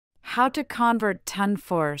How to convert ton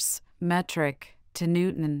force, metric, to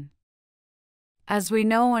Newton. As we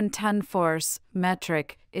know, 1 ton force,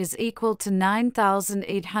 metric, is equal to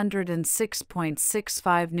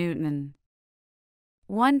 9,806.65 Newton.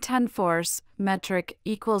 1 ton force, metric,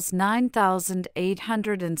 equals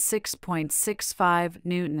 9,806.65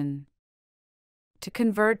 Newton. To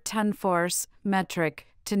convert ton force, metric,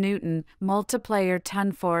 to Newton, multiply your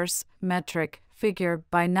ton force, metric, figure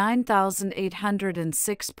by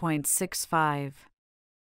 9,806.65.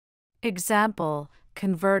 Example: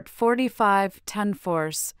 convert 45 ton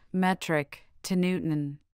force, metric, to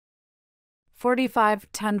Newton.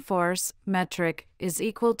 45 ton force, metric, is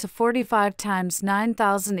equal to 45 times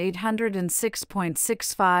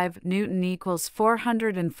 9,806.65 Newton equals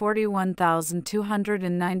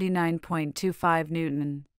 441,299.25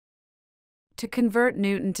 Newton. To convert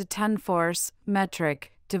Newton to ton force,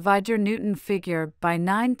 metric, divide your Newton figure by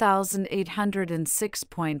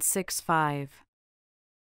 9,806.65.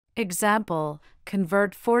 Example: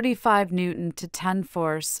 convert 45 Newton to ton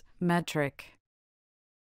force, metric.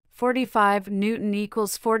 45 Newton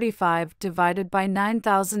equals 45 divided by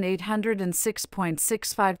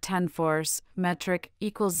 9,806.65 ton force, metric,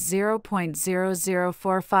 equals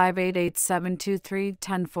 0.004588723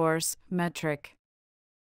 ton force, metric.